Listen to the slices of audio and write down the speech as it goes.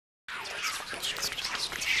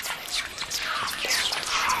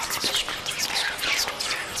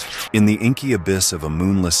In the inky abyss of a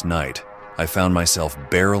moonless night, I found myself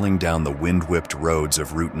barreling down the wind-whipped roads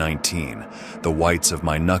of Route 19, the whites of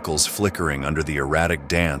my knuckles flickering under the erratic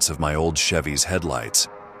dance of my old Chevy's headlights.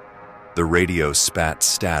 The radio spat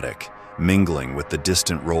static, mingling with the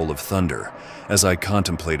distant roll of thunder as I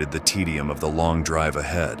contemplated the tedium of the long drive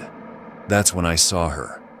ahead. That's when I saw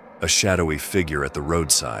her, a shadowy figure at the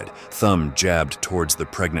roadside, thumb jabbed towards the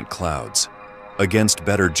pregnant clouds. Against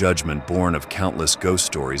better judgment born of countless ghost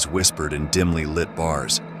stories whispered in dimly lit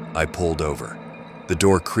bars, I pulled over. The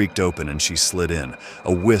door creaked open and she slid in,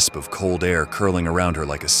 a wisp of cold air curling around her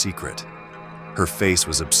like a secret. Her face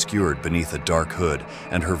was obscured beneath a dark hood,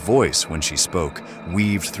 and her voice, when she spoke,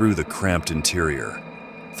 weaved through the cramped interior.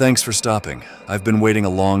 "Thanks for stopping. I've been waiting a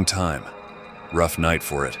long time." "Rough night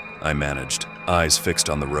for it," I managed, eyes fixed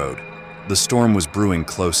on the road. The storm was brewing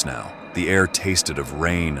close now. The air tasted of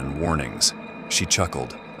rain and warnings. She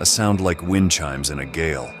chuckled, a sound like wind chimes in a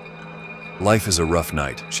gale. "Life is a rough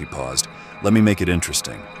night," she paused. "Let me make it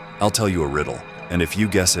interesting. I'll tell you a riddle, and if you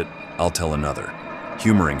guess it, I'll tell another."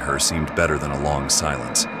 Humoring her seemed better than a long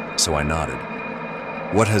silence, so I nodded.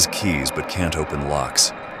 "What has keys but can't open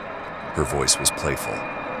locks?" Her voice was playful.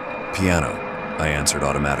 "Piano," I answered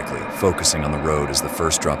automatically, focusing on the road as the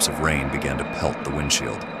first drops of rain began to pelt the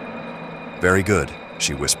windshield. "Very good,"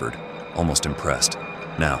 she whispered, almost impressed.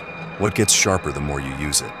 "Now, what gets sharper the more you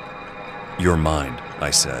use it?" "Your mind," I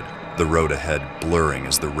said, the road ahead blurring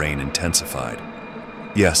as the rain intensified.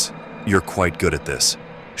 "Yes, you're quite good at this,"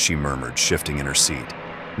 she murmured, shifting in her seat.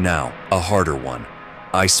 "Now, a harder one.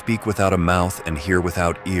 I speak without a mouth and hear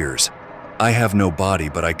without ears. I have no body,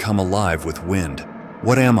 but I come alive with wind.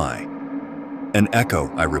 What am I?" "An echo,"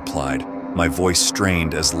 I replied, my voice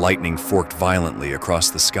strained as lightning forked violently across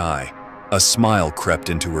the sky. A smile crept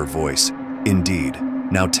into her voice. "Indeed.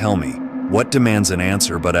 Now tell me, what demands an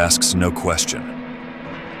answer but asks no question?"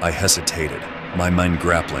 I hesitated, my mind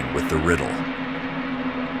grappling with the riddle.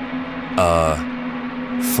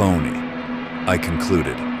 Phony," I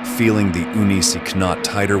concluded, feeling the unisi knot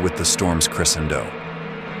tighter with the storm's crescendo.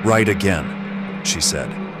 "Right again," she said,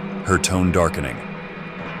 her tone darkening.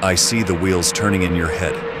 "I see the wheels turning in your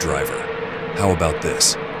head, driver. How about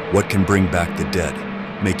this? What can bring back the dead,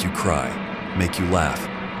 make you cry, make you laugh,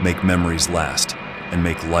 make memories last, and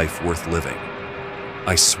make life worth living?"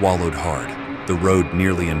 I swallowed hard, the road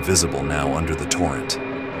nearly invisible now under the torrent.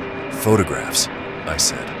 "Photographs," I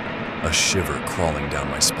said, a shiver crawling down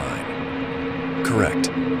my spine. "Correct,"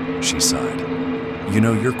 she sighed. "You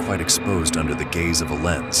know, you're quite exposed under the gaze of a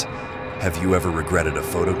lens. Have you ever regretted a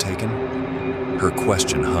photo taken?" Her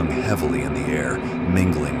question hung heavily in the air,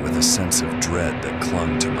 mingling with a sense of dread that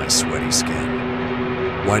clung to my sweaty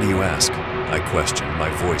skin. "Why do you ask?" I questioned, my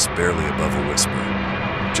voice barely above a whisper.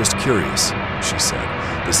 "Just curious," she said,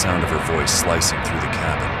 the sound of her voice slicing through the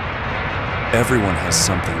cabin. "Everyone has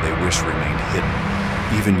something they wish remained hidden,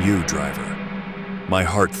 even you, driver." My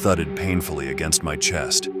heart thudded painfully against my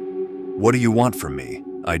chest. "What do you want from me?"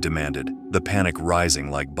 I demanded, the panic rising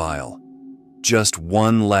like bile. "Just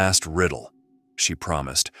one last riddle," she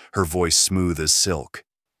promised, her voice smooth as silk.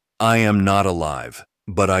 "I am not alive,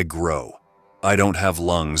 but I grow. I don't have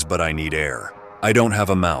lungs, but I need air. I don't have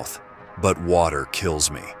a mouth, but water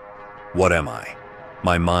kills me. What am I?"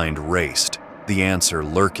 My mind raced, the answer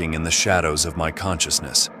lurking in the shadows of my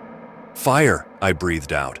consciousness. "Fire," I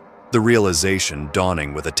breathed out, the realization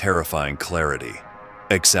dawning with a terrifying clarity.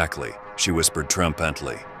 "Exactly," she whispered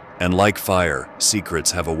triumphantly. "And like fire,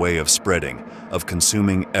 secrets have a way of spreading, of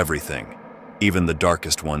consuming everything, even the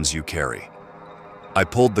darkest ones you carry." I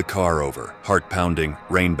pulled the car over, heart pounding,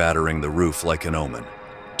 rain battering the roof like an omen.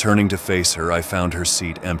 Turning to face her, I found her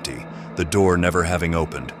seat empty, the door never having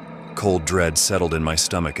opened. Cold dread settled in my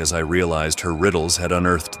stomach as I realized her riddles had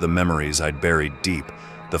unearthed the memories I'd buried deep,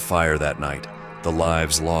 the fire that night, the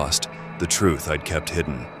lives lost, the truth I'd kept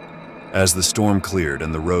hidden. As the storm cleared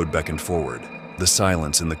and the road beckoned forward, the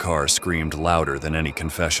silence in the car screamed louder than any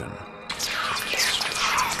confession.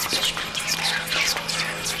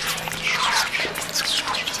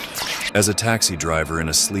 As a taxi driver in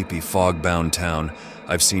a sleepy, fog-bound town,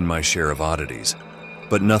 I've seen my share of oddities.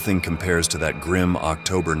 But nothing compares to that grim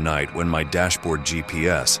October night when my dashboard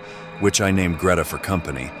GPS, which I named Greta for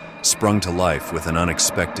company, sprung to life with an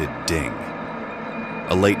unexpected ding.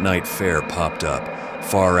 A late-night fare popped up,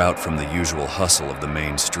 far out from the usual hustle of the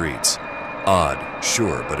main streets. Odd,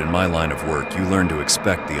 sure, but in my line of work, you learn to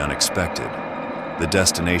expect the unexpected. The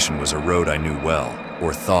destination was a road I knew well,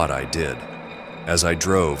 or thought I did. As I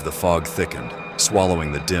drove, the fog thickened,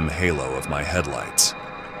 swallowing the dim halo of my headlights.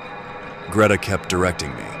 Greta kept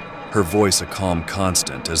directing me, her voice a calm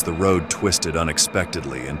constant as the road twisted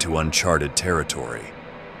unexpectedly into uncharted territory.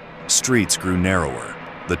 Streets grew narrower,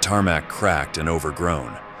 the tarmac cracked and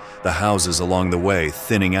overgrown, the houses along the way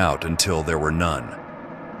thinning out until there were none.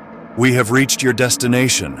 "We have reached your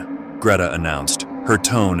destination," Greta announced, her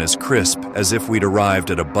tone as crisp as if we'd arrived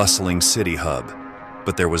at a bustling city hub.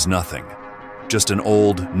 But there was nothing. Just an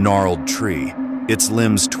old, gnarled tree, its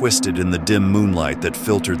limbs twisted in the dim moonlight that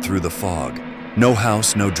filtered through the fog. No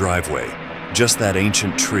house, no driveway, just that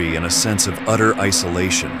ancient tree and a sense of utter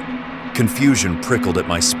isolation. Confusion prickled at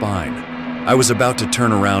my spine. I was about to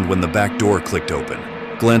turn around when the back door clicked open.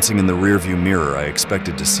 Glancing in the rearview mirror, I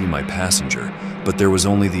expected to see my passenger, but there was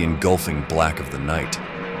only the engulfing black of the night.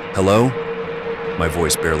 "Hello?" My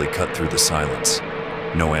voice barely cut through the silence.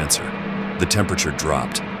 No answer. The temperature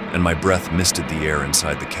dropped, and my breath misted the air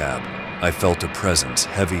inside the cab. I felt a presence,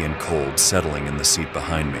 heavy and cold, settling in the seat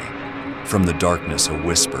behind me. From the darkness, a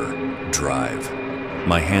whisper, "Drive."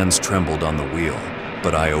 My hands trembled on the wheel,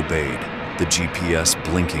 but I obeyed, the GPS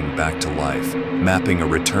blinking back to life, mapping a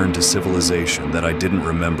return to civilization that I didn't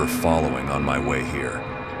remember following on my way here.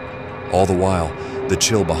 All the while, the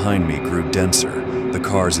chill behind me grew denser, the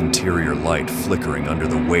car's interior light flickering under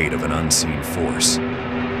the weight of an unseen force.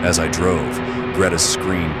 As I drove, Greta's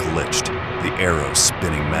screen glitched, the arrow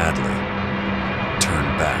spinning madly. "Turn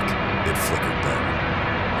back," it flickered then.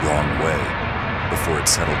 "Wrong way," before it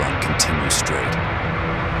settled on "continue straight."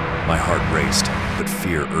 My heart raced, but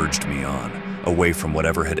fear urged me on, away from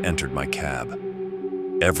whatever had entered my cab.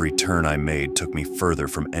 Every turn I made took me further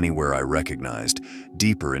from anywhere I recognized,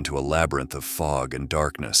 deeper into a labyrinth of fog and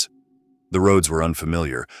darkness. The roads were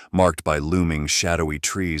unfamiliar, marked by looming, shadowy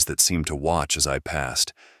trees that seemed to watch as I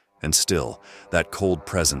passed. And still, that cold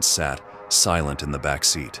presence sat, silent in the back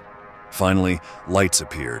seat. Finally, lights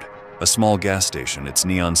appeared. A small gas station, its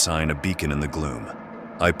neon sign a beacon in the gloom.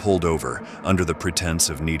 I pulled over, under the pretense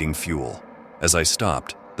of needing fuel. As I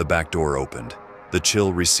stopped, the back door opened. The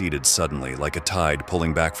chill receded suddenly, like a tide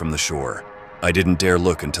pulling back from the shore. I didn't dare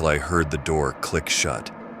look until I heard the door click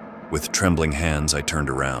shut. With trembling hands, I turned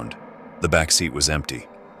around. The back seat was empty,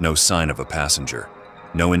 no sign of a passenger,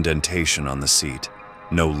 no indentation on the seat,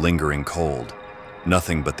 no lingering cold,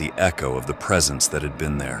 nothing but the echo of the presence that had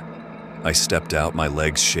been there. I stepped out, my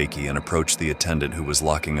legs shaky, and approached the attendant who was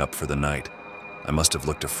locking up for the night. I must have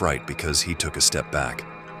looked a fright because he took a step back.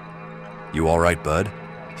 "You all right, bud?"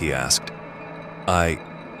 he asked. I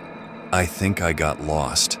think I got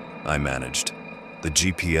lost," I managed. "The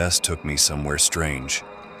GPS took me somewhere strange."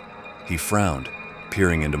 He frowned,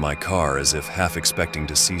 peering into my car as if half expecting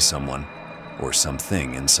to see someone or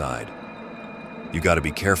something inside. "You gotta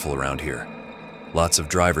be careful around here. Lots of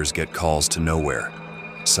drivers get calls to nowhere.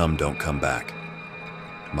 Some don't come back."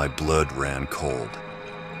 My blood ran cold.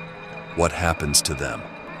 "What happens to them?"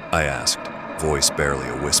 I asked, voice barely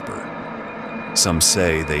a whisper. "Some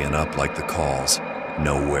say they end up like the calls,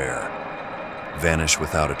 nowhere. Vanish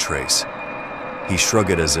without a trace." He shrugged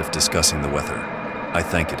it as if discussing the weather. I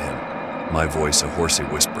thanked him, my voice a horsey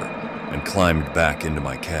whisper, and climbed back into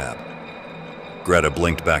my cab. Greta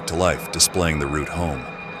blinked back to life, displaying the route home.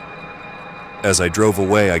 As I drove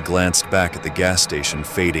away, I glanced back at the gas station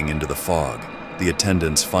fading into the fog, the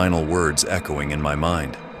attendant's final words echoing in my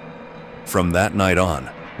mind. From that night on,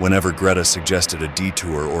 whenever Greta suggested a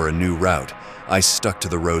detour or a new route, I stuck to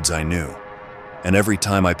the roads I knew. And every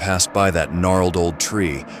time I passed by that gnarled old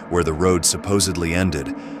tree where the road supposedly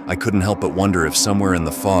ended, I couldn't help but wonder if somewhere in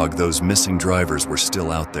the fog those missing drivers were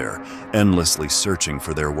still out there, endlessly searching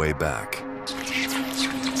for their way back.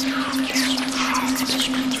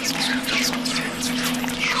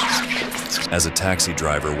 As a taxi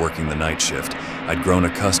driver working the night shift, I'd grown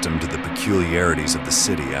accustomed to the peculiarities of the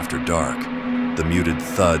city after dark. The muted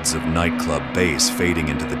thuds of nightclub bass fading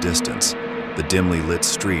into the distance, the dimly lit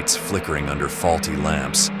streets flickering under faulty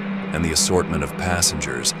lamps, and the assortment of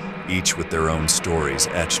passengers, each with their own stories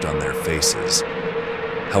etched on their faces.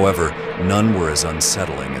 However, none were as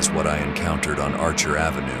unsettling as what I encountered on Archer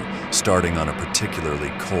Avenue, starting on a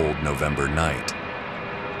particularly cold November night.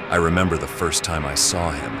 I remember the first time I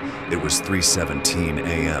saw him. It was 3:17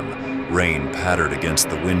 a.m. Rain pattered against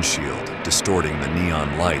the windshield, distorting the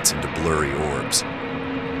neon lights into blurry orbs.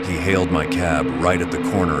 He hailed my cab right at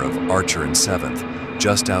the corner of Archer and 7th,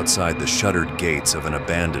 just outside the shuttered gates of an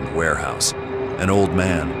abandoned warehouse. An old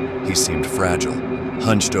man, he seemed fragile,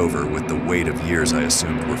 hunched over with the weight of years I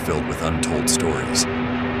assumed were filled with untold stories.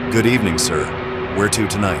 "Good evening, sir. Where to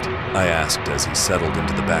tonight?" I asked as he settled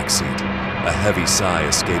into the back seat, a heavy sigh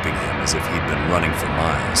escaping him as if he'd been running for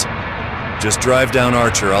miles. "Just drive down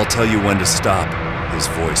Archer, I'll tell you when to stop." His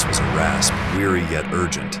voice was a rasp, weary yet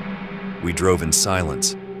urgent. We drove in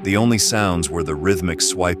silence, The only sounds were the rhythmic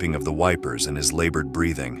swiping of the wipers and his labored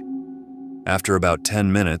breathing. After about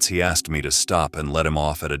 10 minutes, he asked me to stop and let him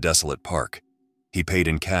off at a desolate park. He paid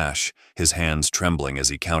in cash, his hands trembling as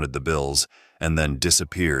he counted the bills, and then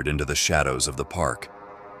disappeared into the shadows of the park.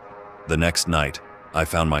 The next night, I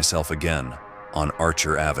found myself again on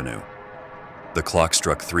Archer Avenue. The clock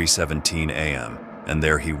struck 3:17 a.m., and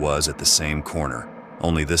there he was at the same corner,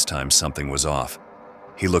 only this time something was off.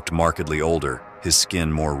 He looked markedly older, his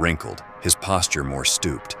skin more wrinkled, his posture more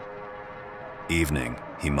stooped. "Evening,"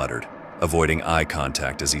 he muttered, avoiding eye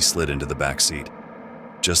contact as he slid into the back seat.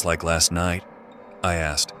 "Just like last night?" I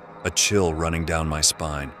asked, a chill running down my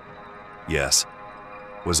spine. "Yes,"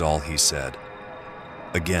 was all he said.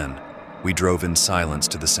 Again, we drove in silence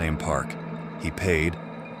to the same park. He paid,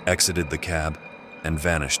 exited the cab, and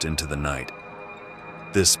vanished into the night.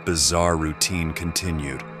 This bizarre routine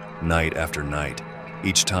continued, night after night.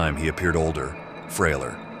 Each time he appeared older,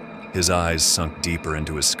 frailer. His eyes sunk deeper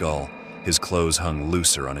into his skull, his clothes hung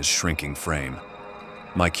looser on his shrinking frame.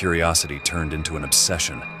 My curiosity turned into an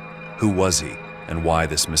obsession. Who was he, and why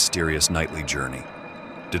this mysterious nightly journey?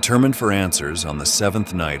 Determined for answers, on the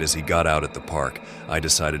 7th night as he got out at the park, I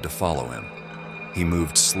decided to follow him. He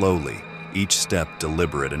moved slowly, each step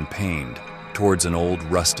deliberate and pained, towards an old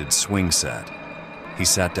rusted swing set. He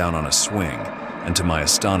sat down on a swing, and to my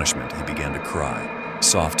astonishment, he began to cry,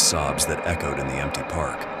 soft sobs that echoed in the empty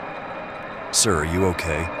park. "Sir, are you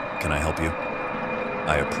okay? Can I help you?"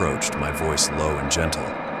 I approached, my voice low and gentle.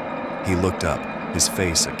 He looked up, his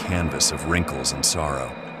face a canvas of wrinkles and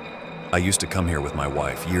sorrow. "I used to come here with my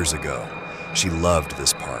wife years ago. She loved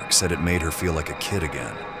this park, said it made her feel like a kid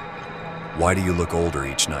again." "Why do you look older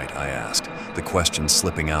each night?" I asked, the question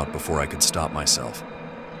slipping out before I could stop myself.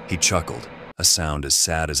 He chuckled, a sound as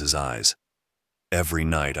sad as his eyes. "Every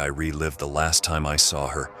night I relived the last time I saw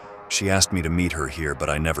her. She asked me to meet her here, but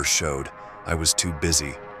I never showed. I was too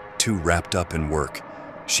busy, too wrapped up in work.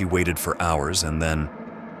 She waited for hours and then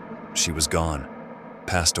she was gone,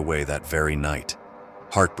 passed away that very night.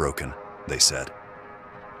 Heartbroken," they said.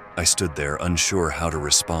 I stood there, unsure how to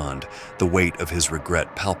respond, the weight of his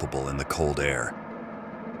regret palpable in the cold air.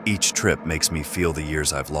 "Each trip makes me feel the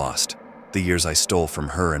years I've lost, the years I stole from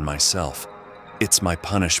her and myself. It's my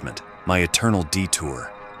punishment, my eternal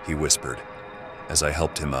detour," he whispered. As I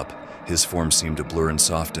helped him up, his form seemed to blur and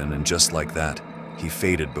soften, and just like that, he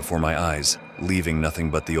faded before my eyes, leaving nothing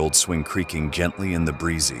but the old swing creaking gently in the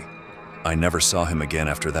breezy. I never saw him again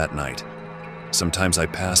after that night. Sometimes I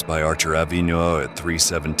pass by Archer Avenue at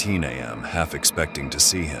 3:17 a.m., half expecting to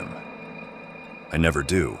see him. I never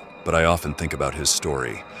do, but I often think about his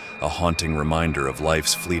story, a haunting reminder of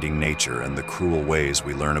life's fleeting nature and the cruel ways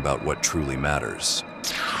we learn about what truly matters.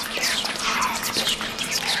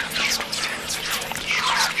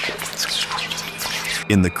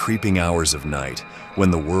 In the creeping hours of night,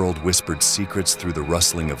 when the world whispered secrets through the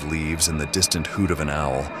rustling of leaves and the distant hoot of an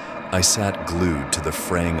owl, I sat glued to the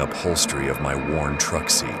fraying upholstery of my worn truck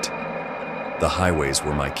seat. The highways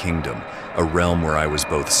were my kingdom, a realm where I was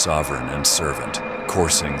both sovereign and servant,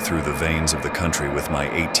 coursing through the veins of the country with my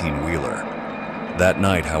 18-wheeler. That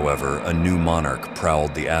night, however, a new monarch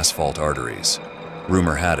prowled the asphalt arteries.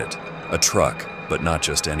 Rumor had it, a truck, but not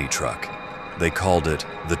just any truck. They called it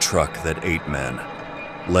the truck that ate men.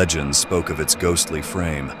 Legends spoke of its ghostly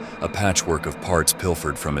frame, a patchwork of parts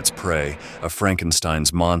pilfered from its prey, a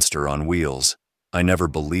Frankenstein's monster on wheels. I never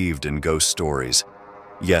believed in ghost stories.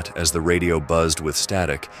 Yet, as the radio buzzed with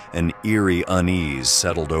static, an eerie unease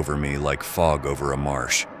settled over me like fog over a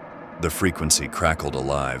marsh. The frequency crackled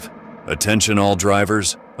alive. "Attention all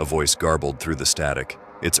drivers," a voice garbled through the static,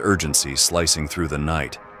 its urgency slicing through the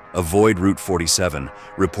night. "Avoid Route 47,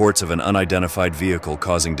 reports of an unidentified vehicle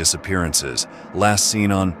causing disappearances. Last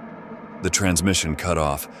seen on..." The transmission cut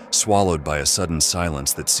off, swallowed by a sudden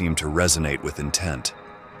silence that seemed to resonate with intent.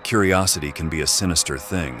 Curiosity can be a sinister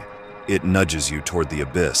thing. It nudges you toward the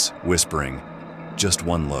abyss, whispering, "Just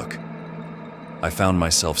one look." I found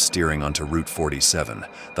myself steering onto Route 47,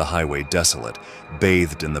 the highway desolate,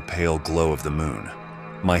 bathed in the pale glow of the moon.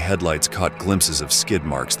 My headlights caught glimpses of skid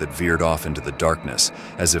marks that veered off into the darkness,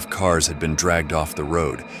 as if cars had been dragged off the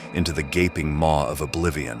road into the gaping maw of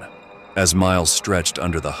oblivion. As miles stretched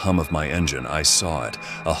under the hum of my engine, I saw it,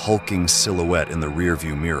 a hulking silhouette in the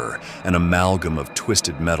rearview mirror, an amalgam of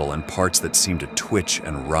twisted metal and parts that seemed to twitch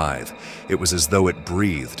and writhe. It was as though it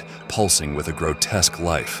breathed, pulsing with a grotesque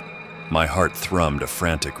life. My heart thrummed a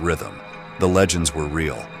frantic rhythm. The legends were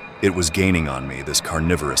real. It was gaining on me, this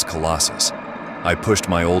carnivorous colossus. I pushed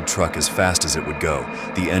my old truck as fast as it would go,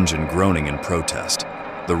 the engine groaning in protest.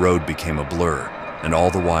 The road became a blur, and all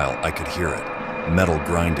the while I could hear it. Metal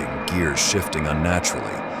grinding, gears shifting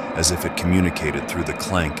unnaturally, as if it communicated through the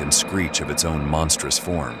clank and screech of its own monstrous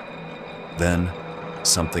form. Then,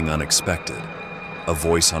 something unexpected. A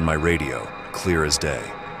voice on my radio, clear as day.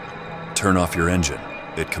 "Turn off your engine,"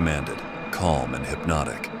 it commanded, calm and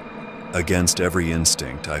hypnotic. Against every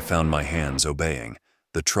instinct, I found my hands obeying,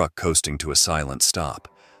 the truck coasting to a silent stop.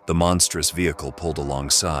 The monstrous vehicle pulled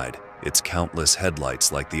alongside, its countless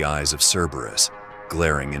headlights like the eyes of Cerberus,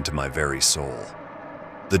 glaring into my very soul.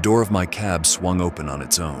 The door of my cab swung open on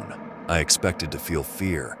its own. I expected to feel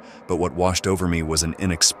fear, but what washed over me was an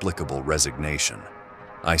inexplicable resignation.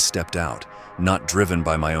 I stepped out, not driven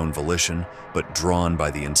by my own volition, but drawn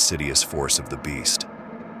by the insidious force of the beast.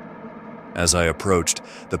 As I approached,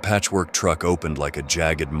 the patchwork truck opened like a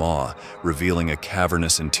jagged maw, revealing a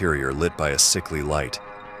cavernous interior lit by a sickly light.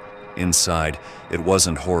 Inside, it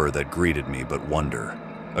wasn't horror that greeted me, but wonder,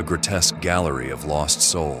 a grotesque gallery of lost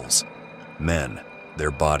souls. Men,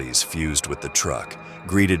 their bodies fused with the truck,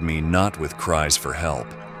 greeted me not with cries for help,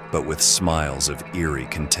 but with smiles of eerie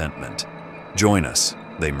contentment. "Join us,"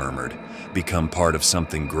 they murmured, "become part of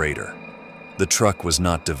something greater." The truck was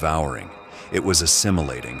not devouring. It was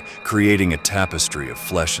assimilating, creating a tapestry of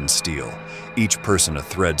flesh and steel, each person a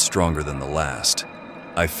thread stronger than the last.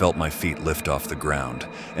 I felt my feet lift off the ground,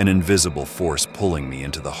 an invisible force pulling me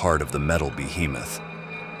into the heart of the metal behemoth.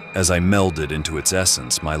 As I melded into its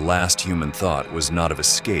essence, my last human thought was not of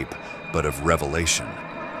escape, but of revelation.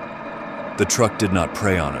 The truck did not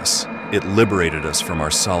prey on us. It liberated us from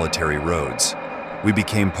our solitary roads. We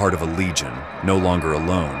became part of a legion, no longer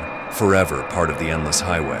alone, forever part of the endless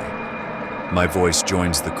highway. My voice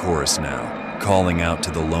joins the chorus now, calling out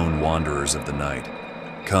to the lone wanderers of the night.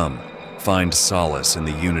 Come, find solace in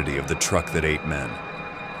the unity of the truck that ate men.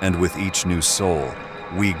 And with each new soul,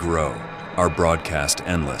 we grow, our broadcast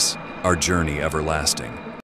endless, our journey everlasting.